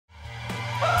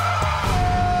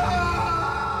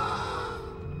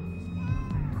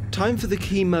Time for the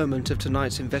key moment of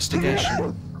tonight's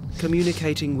investigation,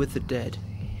 communicating with the dead.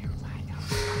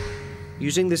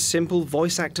 Using this simple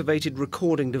voice-activated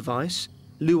recording device,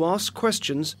 Lou asks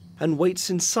questions and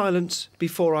waits in silence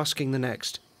before asking the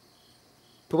next.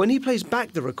 But when he plays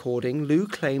back the recording, Lou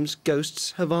claims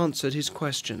ghosts have answered his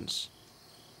questions.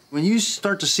 When you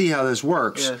start to see how this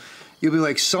works, you'll be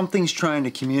like, something's trying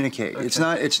to communicate. Okay. It's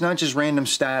not just random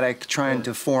static trying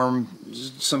to form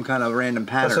some kind of random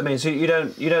pattern. That's what I mean. So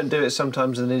you don't do it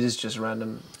sometimes, and it is just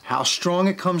random. How strong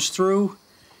it comes through,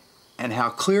 and how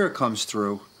clear it comes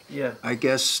through. Yeah. I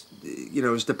guess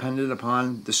is dependent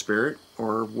upon the spirit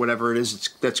or whatever it is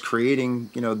that's creating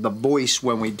the voice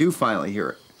when we do finally hear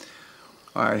it.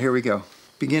 All right, here we go.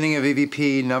 Beginning of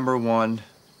EVP number 1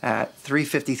 at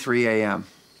 3:53 a.m.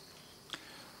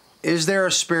 Is there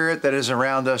a spirit that is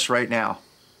around us right now?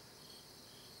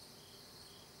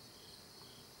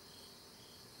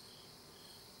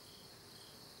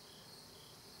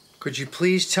 Could you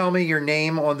please tell me your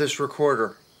name on this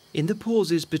recorder? In the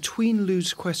pauses between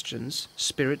Lou's questions,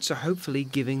 spirits are hopefully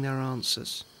giving their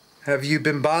answers. Have you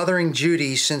been bothering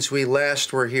Judy since we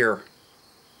last were here?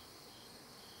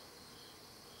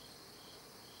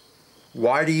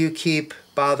 Why do you keep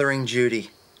bothering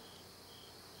Judy?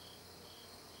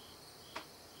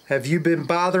 Have you been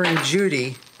bothering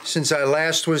Judy since I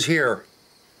last was here?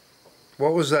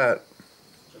 What was that?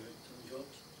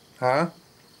 Huh?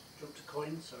 Dropped a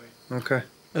coin, sorry. Okay.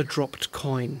 A dropped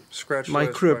coin. Scratch. My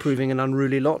crew are proving an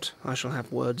unruly lot. I shall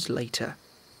have words later.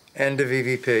 End of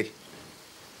EVP.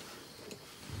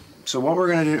 So what we're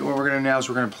gonna do now is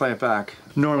we're gonna play it back.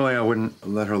 Normally I wouldn't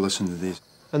let her listen to these.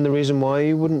 And the reason why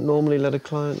you wouldn't normally let a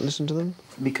client listen to them?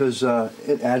 Because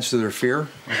it adds to their fear.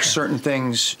 Certain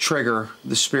things trigger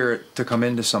the spirit to come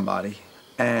into somebody.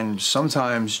 And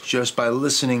sometimes just by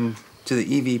listening to the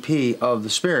EVP of the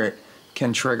spirit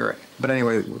can trigger it. But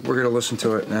anyway, we're going to listen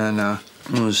to it and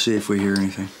we'll see if we hear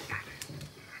anything.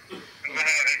 Beginning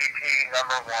of EVP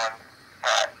number 1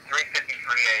 at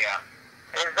 3:53 a.m.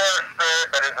 Is there a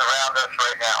spirit that is around us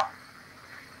right now?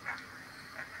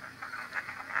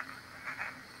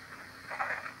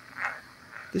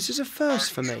 This is a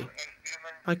first for me.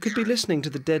 I could be listening to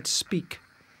the dead speak.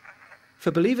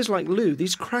 For believers like Lou,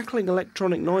 these crackling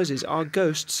electronic noises are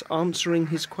ghosts answering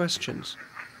his questions.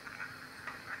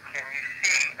 Can you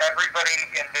see everybody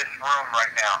in this room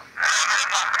right now?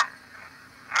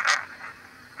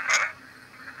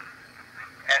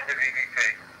 End of EVP.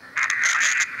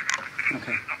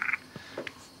 Okay.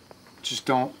 Just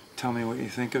don't tell me what you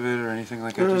think of it or anything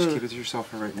like that. Just keep it to yourself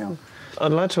for right now.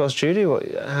 I'd like to ask Judy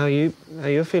how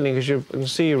you're feeling, because I can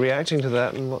see you reacting to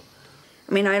that and what.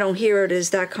 I mean, I don't hear it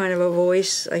as that kind of a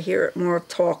voice. I hear it more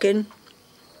talking.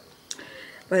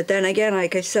 But then again,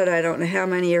 like I said, I don't know how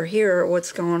many are here or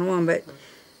what's going on, but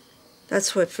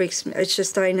that's what freaks me. It's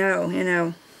just I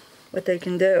know, what they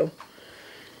can do.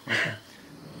 Okay.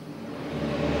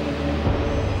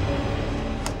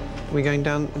 Are we going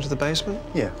down into the basement?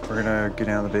 Yeah, we're gonna go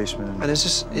down the basement. And is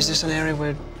this an area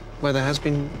where there has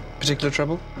been particular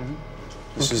trouble? Mm-hmm.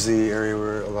 This is the area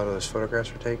where a lot of those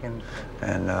photographs were taken,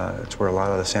 and it's where a lot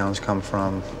of the sounds come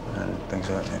from and things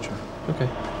of that nature. Okay.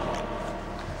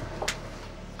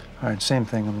 All right, same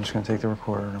thing. I'm just gonna take the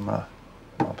recorder and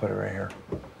I'll put it right here.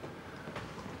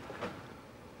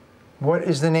 What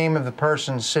is the name of the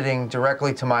person sitting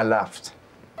directly to my left?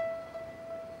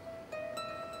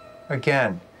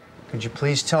 Again, could you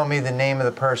please tell me the name of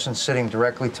the person sitting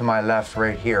directly to my left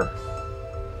right here?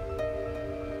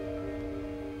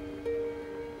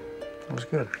 That was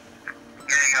good.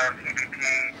 Beginning of EVP,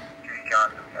 Judy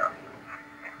Johnson.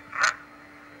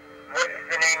 What is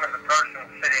the name of the person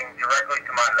sitting directly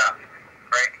to my left?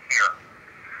 Right here.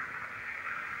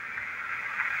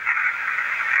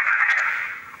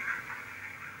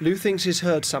 Lou thinks he's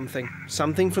heard something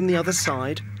from the other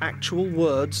side, actual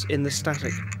words in the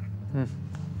static.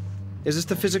 Is this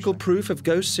the physical proof of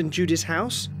ghosts in Judy's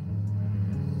house?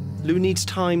 Lou needs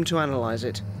time to analyze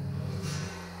it.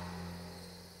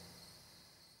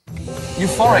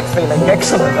 Euphoric feeling,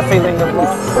 excellent, a feeling of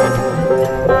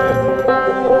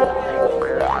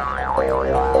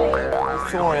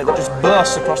euphoria that just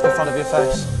bursts across the front of your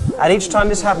face. And each time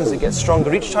this happens, it gets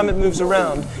stronger. Each time it moves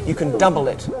around, you can double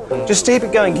it. Just keep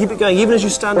it going, keep it going. Even as you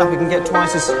stand up, you can get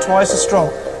twice as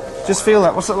strong. Just feel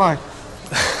that. What's it like?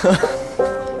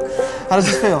 How does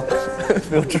it feel? I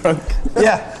feel drunk.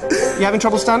 Yeah. You having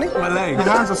trouble standing? My legs.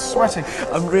 Your hands are sweating.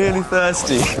 I'm really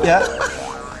thirsty. Yeah.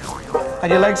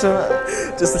 And your legs are...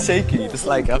 Just shaky, just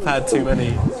like I've had too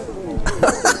many.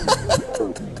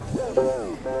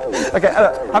 Okay,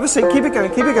 have a seat, keep it going,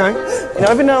 keep it going. You know,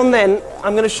 every now and then,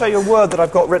 I'm going to show you a word that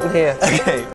I've got written here. Okay.